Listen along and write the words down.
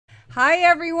Hi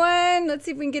everyone. Let's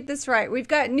see if we can get this right. We've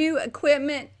got new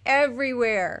equipment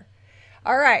everywhere.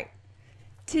 All right.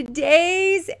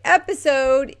 Today's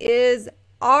episode is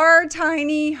our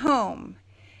tiny home.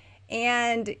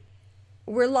 And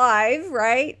we're live,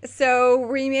 right? So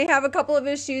we may have a couple of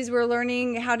issues. We're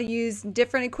learning how to use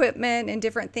different equipment and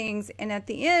different things. And at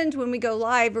the end, when we go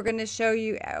live, we're going to show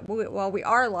you, well, we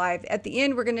are live. At the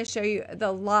end, we're going to show you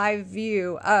the live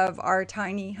view of our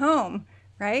tiny home,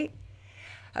 right?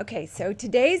 Okay, so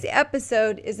today's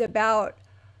episode is about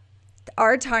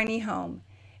our tiny home.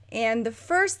 And the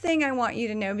first thing I want you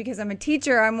to know, because I'm a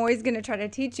teacher, I'm always going to try to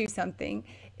teach you something,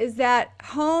 is that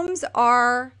homes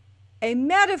are a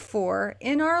metaphor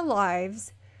in our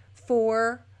lives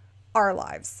for our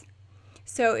lives.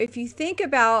 So if you think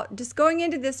about, just going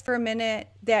into this for a minute,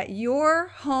 that your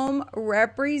home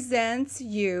represents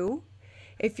you.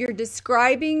 If you're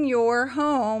describing your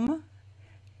home,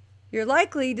 you're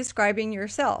likely describing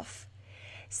yourself.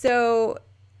 So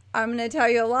I'm going to tell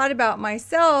you a lot about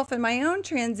myself and my own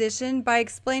transition by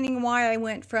explaining why I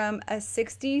went from a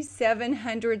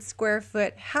 6,700 square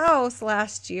foot house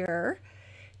last year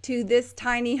to this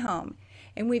tiny home.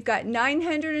 And we've got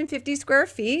 950 square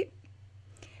feet.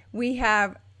 We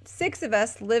have 6 of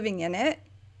us living in it.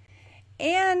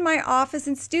 And my office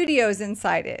and studios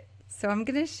inside it. So I'm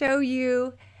going to show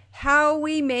you how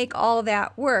we make all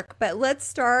that work. But let's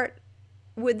start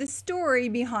with the story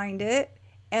behind it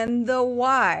and the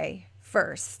why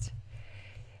first.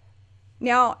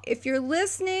 Now, if you're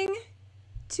listening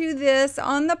to this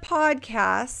on the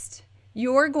podcast,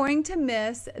 you're going to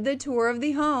miss the tour of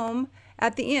the home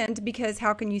at the end, because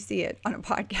how can you see it on a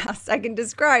podcast? I can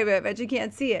describe it, but you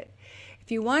can't see it.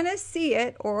 If you want to see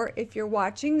it, or if you're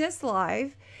watching this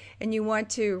live and you want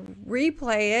to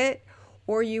replay it,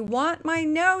 or you want my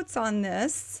notes on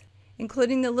this,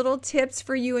 including the little tips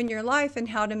for you in your life and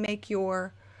how to make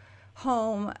your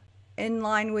home in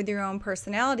line with your own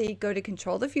personality, go to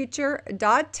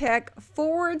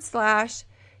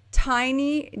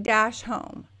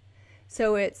controlthefuture.tech/tiny-home.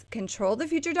 So it's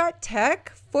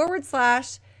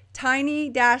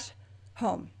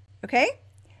controlthefuture.tech/tiny-home. Okay?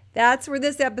 That's where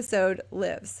this episode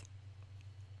lives.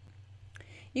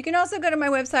 You can also go to my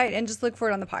website and just look for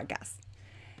it on the podcast.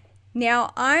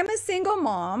 Now, I'm a single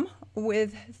mom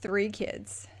with 3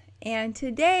 kids. And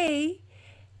today,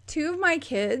 2 of my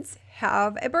kids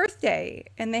have a birthday.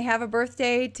 And they have a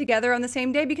birthday together on the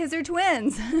same day because they're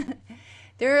twins.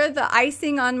 They're the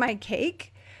icing on my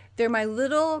cake. They're my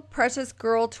little precious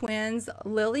girl twins,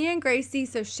 Lily and Gracie.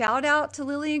 So shout out to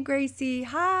Lily and Gracie.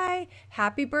 Hi.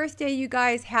 Happy birthday, you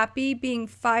guys. Happy being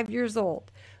 5 years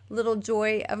old. Little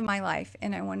joy of my life.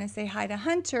 And I want to say hi to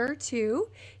Hunter too.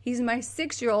 He's my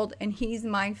 6-year-old and he's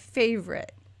my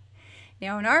favorite.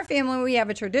 Now in our family we have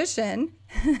a tradition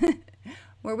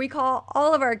where we call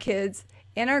all of our kids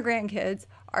and our grandkids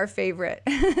our favorite.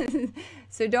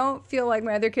 So don't feel like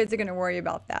my other kids are going to worry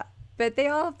about that. But they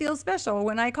all feel special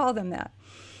when I call them that.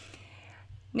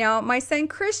 Now, my son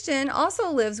Christian also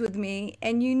lives with me,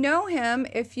 and you know him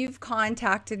if you've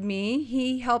contacted me.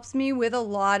 He helps me with a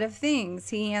lot of things.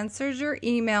 He answers your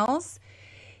emails,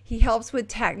 he helps with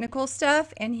technical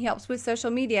stuff, and he helps with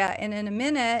social media. And in a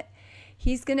minute,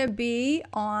 he's going to be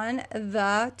on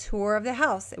the tour of the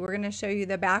house. We're going to show you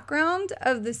the background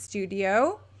of the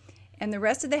studio and the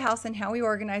rest of the house and how we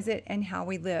organize it and how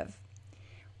we live.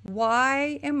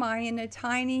 Why am I in a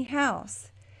tiny house?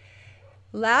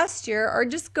 Last year, or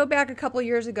just go back a couple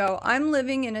years ago, I'm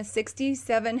living in a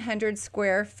 6,700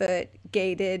 square foot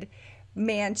gated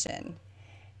mansion.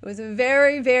 It was a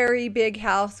very, very big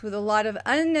house with a lot of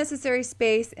unnecessary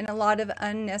space and a lot of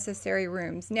unnecessary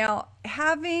rooms. Now,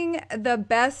 having the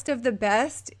best of the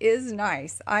best is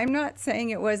nice. I'm not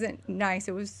saying it wasn't nice.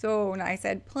 It was so nice. I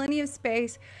had plenty of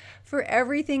space for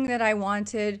everything that I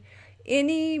wanted.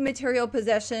 Any material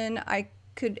possession I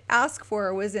could ask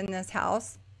for was in this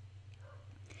house.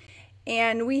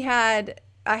 And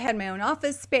I had my own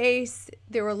office space.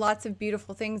 There were lots of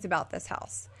beautiful things about this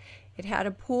house. It had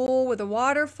a pool with a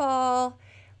waterfall,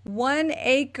 1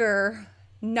 acre,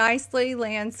 nicely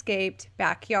landscaped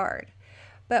backyard.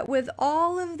 But with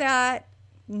all of that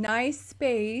nice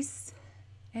space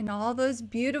and all those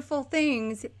beautiful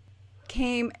things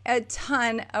came a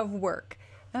ton of work.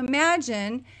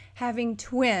 Imagine having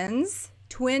twin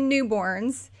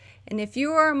newborns. And if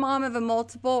you are a mom of a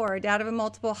multiple or a dad of a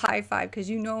multiple, high five, because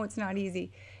you know it's not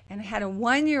easy. And I had a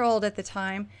 1-year-old at the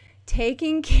time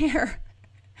taking care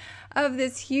of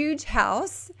this huge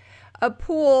house, a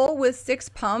pool with 6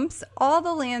 pumps, all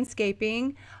the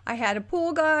landscaping. I had a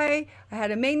pool guy, I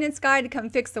had a maintenance guy to come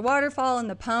fix the waterfall and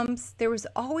the pumps. There was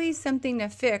always something to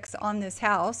fix on this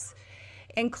house.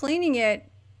 And cleaning it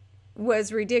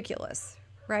was ridiculous,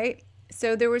 right?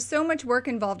 So there was so much work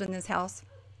involved in this house.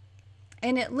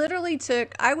 And it literally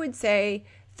took, I would say,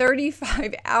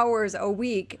 35 hours a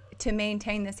week to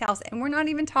maintain this house. And we're not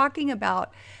even talking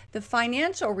about the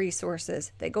financial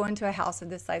resources that go into a house of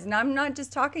this size. And I'm not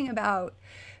just talking about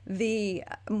the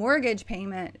mortgage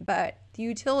payment, but the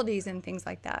utilities and things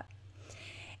like that.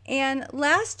 And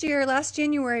last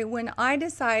January, when I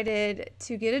decided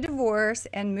to get a divorce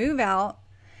and move out,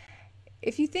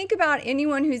 if you think about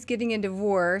anyone who's getting a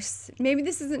divorce, maybe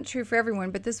this isn't true for everyone,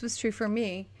 but this was true for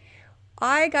me.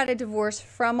 I got a divorce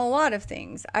from a lot of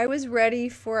things. I was ready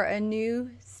for a new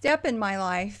step in my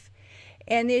life,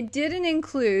 and it didn't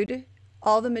include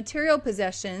all the material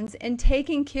possessions and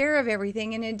taking care of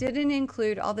everything, and it didn't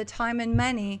include all the time and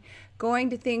money going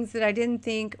to things that I didn't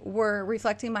think were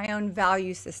reflecting my own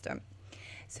value system.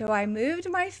 So I moved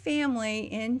my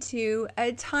family into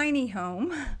a tiny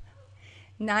home,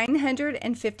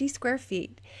 950 square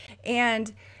feet,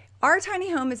 and our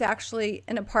tiny home is actually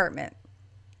an apartment.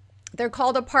 They're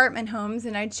called apartment homes,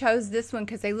 and I chose this one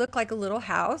because they look like a little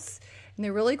house, and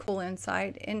they're really cool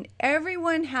inside. And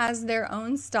everyone has their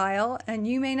own style, and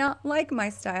you may not like my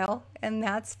style, and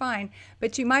that's fine.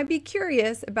 But you might be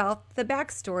curious about the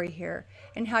backstory here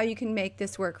and how you can make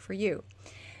this work for you.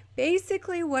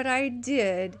 Basically, what I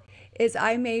did is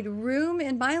I made room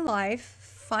in my life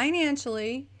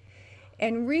financially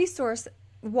and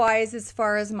resource-wise as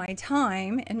far as my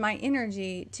time and my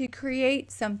energy to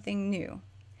create something new.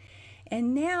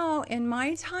 And now in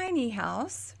my tiny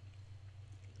house,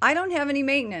 I don't have any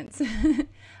maintenance. I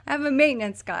have a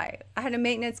maintenance guy. I had a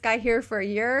maintenance guy here for a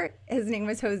year. His name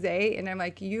was Jose. And I'm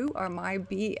like, you are my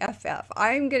BFF.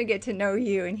 I'm going to get to know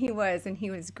you. And he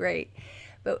was great.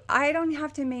 But I don't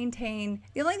have to maintain.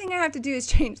 The only thing I have to do is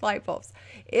change light bulbs.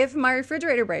 If my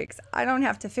refrigerator breaks, I don't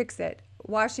have to fix it.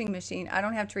 Washing machine, I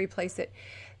don't have to replace it.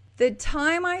 The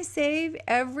time I save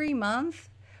every month,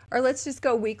 or let's just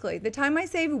go weekly. The time I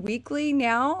save weekly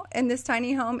now in this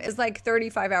tiny home is like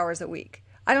 35 hours a week.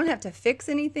 I don't have to fix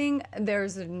anything.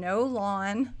 There's no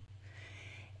lawn.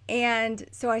 And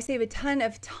so I save a ton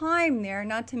of time there,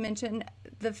 not to mention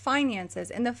the finances.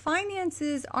 And the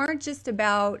finances aren't just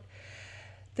about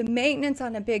the maintenance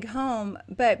on a big home,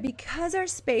 but because our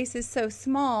space is so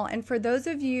small, and for those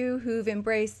of you who've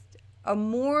embraced a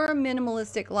more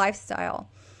minimalistic lifestyle,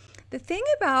 the thing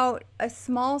about a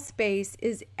small space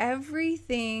is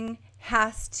everything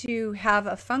has to have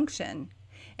a function,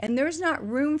 and there's not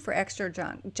room for extra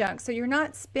junk. So you're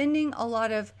not spending a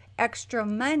lot of extra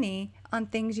money on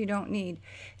things you don't need.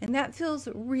 And that feels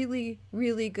really,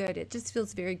 really good. It just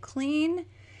feels very clean.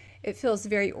 It feels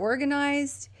very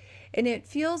organized. And it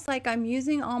feels like I'm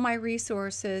using all my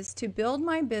resources to build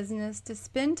my business, to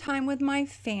spend time with my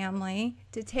family,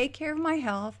 to take care of my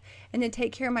health, and to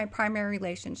take care of my primary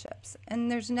relationships.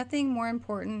 And there's nothing more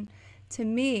important to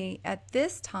me at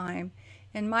this time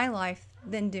in my life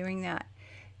than doing that.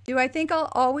 Do I think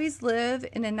I'll always live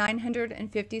in a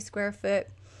 950 square foot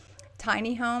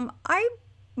tiny home? I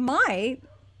might,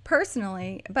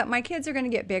 personally, but my kids are going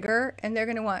to get bigger and they're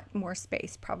going to want more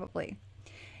space probably.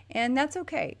 And that's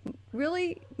okay.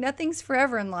 Really, nothing's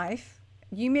forever in life.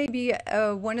 You may be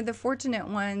one of the fortunate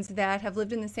ones that have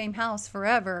lived in the same house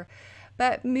forever,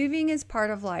 but moving is part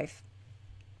of life.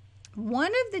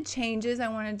 One of the changes I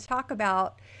wanted to talk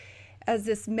about as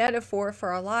this metaphor for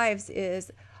our lives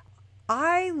is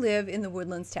I live in the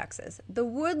Woodlands, Texas. The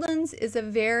Woodlands is a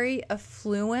very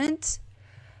affluent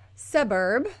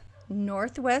suburb,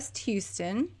 northwest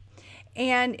Houston.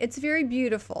 And it's very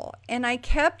beautiful. And I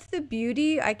kept the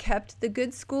beauty, I kept the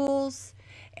good schools,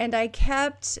 and I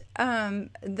kept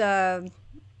the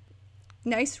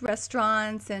nice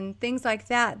restaurants and things like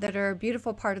that are a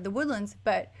beautiful part of the Woodlands.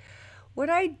 But what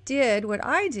I did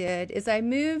is I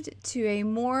moved to a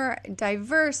more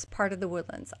diverse part of the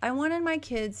Woodlands. I wanted my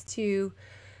kids to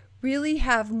really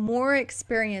have more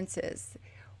experiences,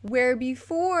 where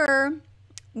before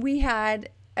we had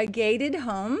a gated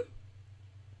home.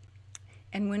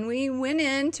 And when we went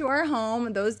into our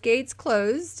home, those gates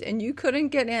closed and you couldn't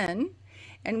get in.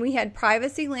 And we had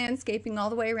privacy landscaping all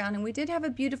the way around. And we did have a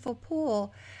beautiful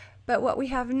pool. But what we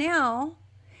have now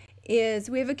is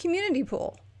we have a community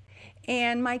pool.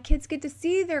 And my kids get to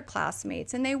see their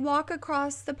classmates. And they walk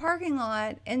across the parking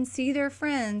lot and see their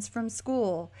friends from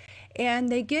school. And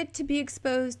they get to be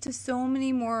exposed to so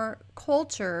many more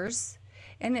cultures.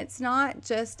 And it's not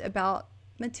just about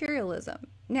materialism.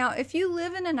 Now, if you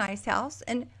live in a nice house,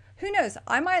 and who knows,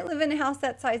 I might live in a house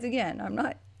that size again. I'm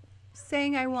not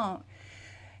saying I won't.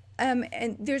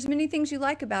 And there's many things you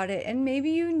like about it, and maybe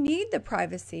you need the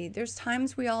privacy. There's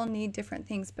times we all need different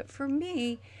things. But for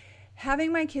me,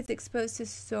 having my kids exposed to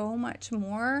so much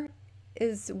more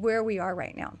is where we are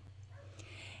right now.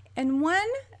 And one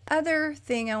other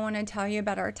thing I want to tell you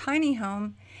about our tiny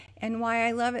home and why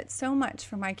I love it so much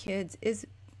for my kids is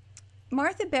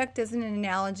Martha Beck does an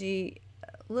analogy.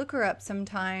 Look her up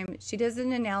sometime. She does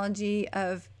an analogy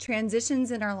of transitions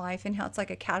in our life and how it's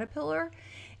like a caterpillar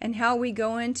and how we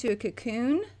go into a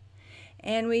cocoon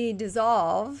and we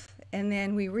dissolve and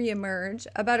then we reemerge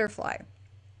a butterfly.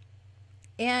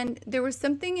 And there was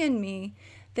something in me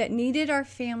that needed our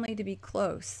family to be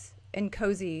close and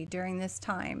cozy during this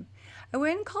time. I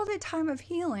wouldn't call it a time of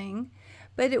healing,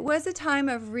 but it was a time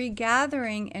of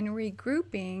regathering and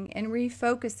regrouping and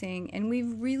refocusing, and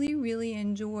we've really, really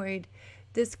enjoyed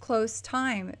this close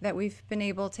time that we've been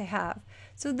able to have.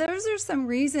 So those are some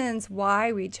reasons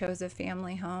why we chose a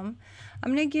family home.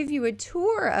 I'm going to give you a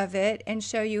tour of it and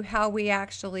show you how we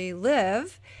actually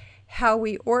live, how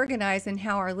we organize, and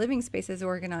how our living space is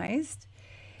organized.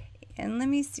 And let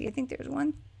me see, I think there's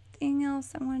one thing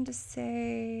else I wanted to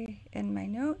say in my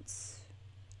notes.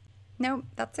 Nope,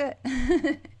 that's it.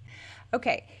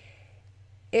 Okay.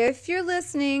 If you're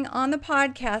listening on the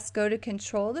podcast, go to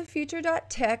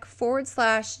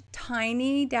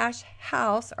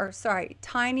controlthefuture.tech/tiny-house,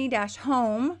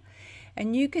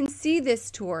 and you can see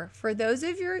this tour. For those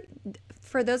of you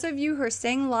who are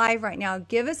staying live right now,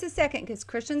 give us a second because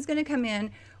Christian's going to come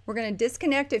in. We're going to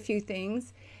disconnect a few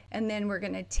things, and then we're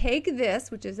going to take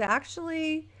this, which is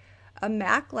actually a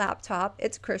Mac laptop.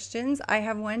 It's Christian's. I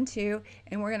have one too.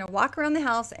 And we're going to walk around the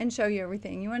house and show you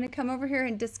everything. You want to come over here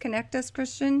and disconnect us,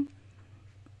 Christian?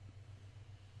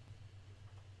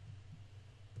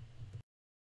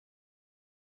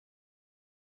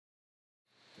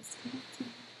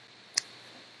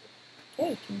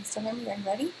 Okay, can you still hear me? Are you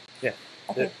ready? Yeah.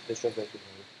 Okay. This shows that you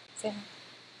Say hi.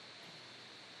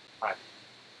 Hi.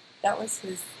 That was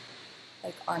his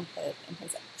armpit and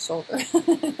his shoulder.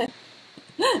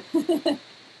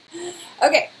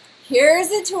 Okay, here's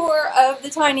a tour of the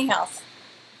tiny house.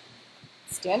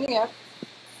 Standing up.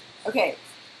 Okay,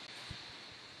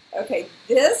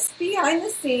 this behind the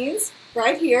scenes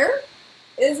right here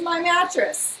is my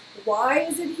mattress. Why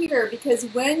is it here? Because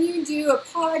when you do a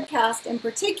podcast in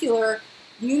particular,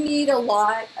 you need a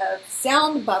lot of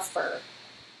sound buffer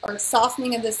or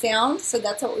softening of the sound, so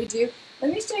that's what we do.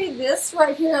 Let me show you this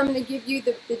right here. I'm going to give you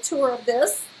the tour of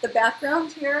this, the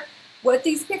background here. What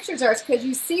these pictures are, because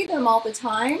you see them all the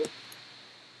time.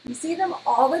 You see them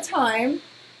all the time.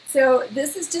 So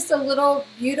this is just a little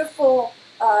beautiful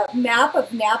map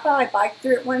of Napa. I biked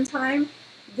through it one time.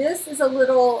 This is a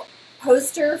little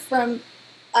poster from,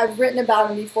 I've written about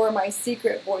him before, my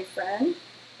secret boyfriend.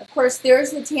 Of course,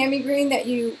 there's the Tami Green that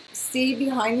you see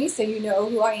behind me, so you know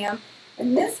who I am.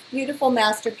 And this beautiful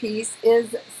masterpiece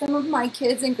is some of my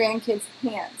kids' and grandkids'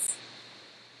 hands.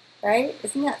 Right?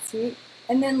 Isn't that sweet?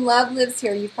 And then Love Lives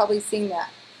Here. You've probably seen that.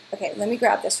 Okay, let me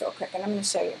grab this real quick and I'm going to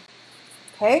show you.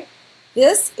 Okay,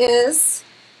 this is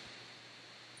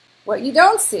what you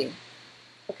don't see.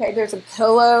 Okay, there's a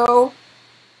pillow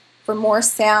for more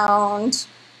sound.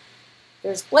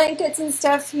 There's blankets and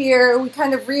stuff here. We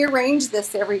kind of rearrange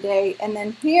this every day. And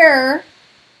then here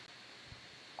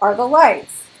are the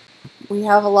lights. We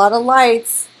have a lot of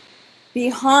lights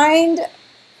behind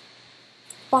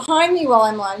me while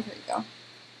I'm lying. Here you go.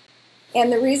 And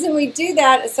the reason we do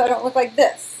that is so I don't look like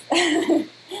this.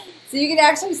 So you can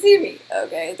actually see me.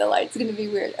 Okay, the light's going to be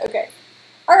weird. Okay.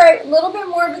 All right, a little bit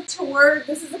more of a tour.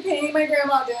 This is a painting my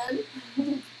grandma did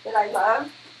that I love.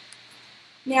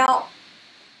 Now,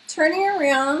 turning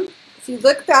around, if you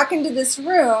look back into this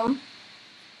room,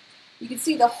 you can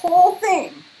see the whole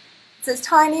thing. It's this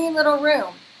tiny little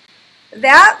room.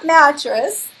 That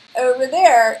mattress over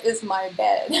there is my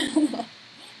bed.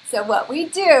 So what we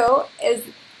do is,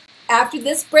 after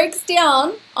this breaks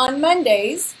down on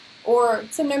Mondays, or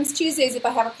sometimes Tuesdays if I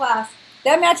have a class,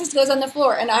 that mattress goes on the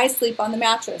floor and I sleep on the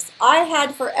mattress. I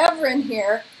had forever in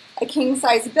here a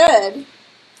king-size bed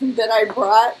that I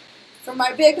brought from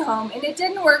my big home, and it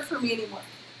didn't work for me anymore.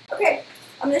 Okay,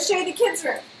 I'm going to show you the kids'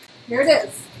 room. Here it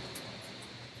is.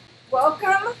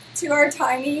 Welcome to our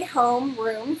tiny home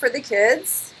room for the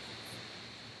kids.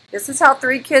 This is how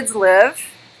 3 kids live.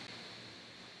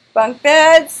 Bunk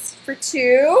beds for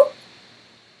 2.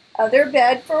 Other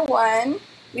bed for 1.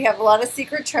 We have a lot of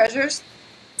secret treasures.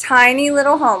 Tiny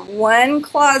little home. 1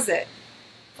 closet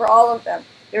for all of them.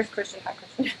 There's Christian. Hi,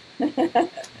 Christian. And a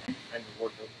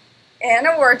wardrobe. And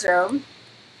a wardrobe.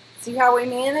 See how we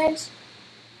manage?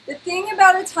 The thing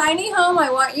about a tiny home I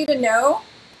want you to know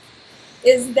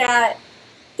is that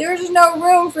there's no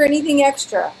room for anything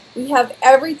extra. We have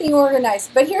everything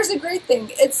organized. But here's the great thing.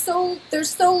 There's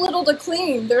so little to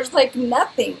clean. There's like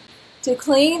nothing. to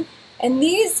clean. And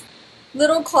these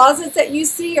little closets that you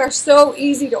see are so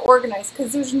easy to organize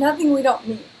because there's nothing we don't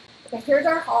need. Okay, here's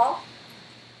our hall.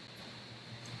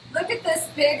 Look at this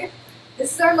big,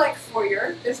 this is our like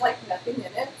foyer. There's like nothing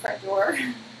in it, front door.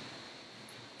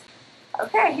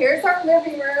 Okay, here's our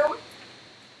living room.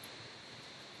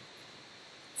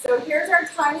 So here's our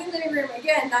tiny living room.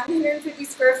 Again, 950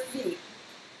 square feet.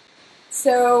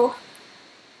 So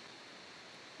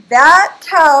that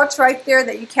couch right there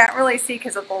that you can't really see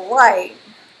because of the light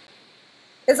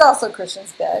is also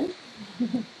Christian's bed.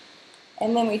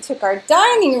 And then we took our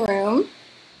dining room.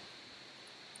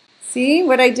 See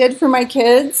what I did for my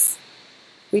kids?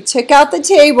 We took out the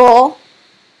table,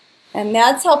 and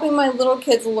that's helping my little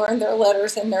kids learn their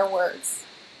letters and their words.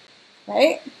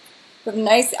 Right? We have a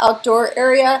nice outdoor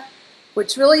area,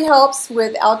 which really helps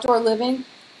with outdoor living.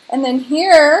 And then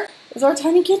here is our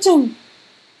tiny kitchen.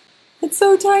 It's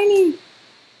so tiny.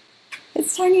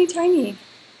 It's tiny, tiny.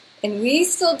 And we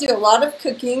still do a lot of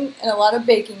cooking and a lot of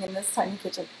baking in this tiny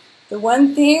kitchen. The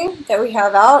one thing that we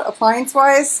have out,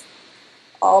 appliance-wise,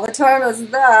 all the time is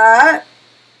that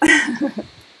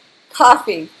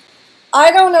coffee.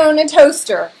 I don't own a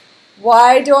toaster.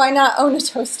 Why do I not own a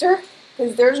toaster?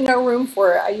 Because there's no room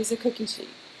for it. I use a cookie sheet.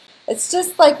 It's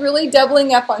just like really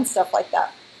doubling up on stuff like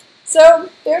that. So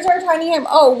there's our tiny home.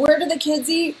 Oh, where do the kids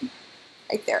eat?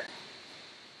 Right there.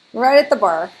 Right at the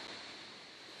bar.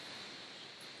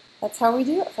 That's how we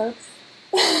do it, folks.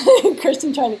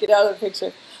 Christian trying to get out of the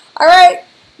picture. All right,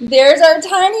 there's our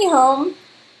tiny home.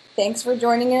 Thanks for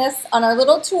joining us on our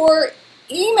little tour.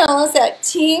 Email us at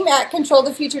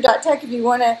team@controlthefuture.tech if you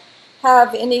want to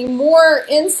have any more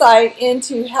insight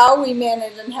into how we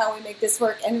manage and how we make this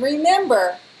work. And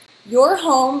remember, your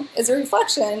home is a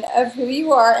reflection of who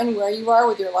you are and where you are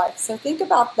with your life. So think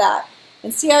about that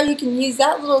and see how you can use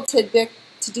that little tidbit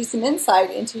to do some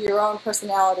insight into your own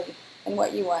personality and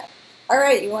what you want. All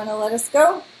right, you want to let us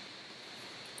go?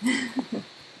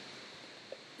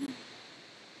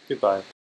 Goodbye.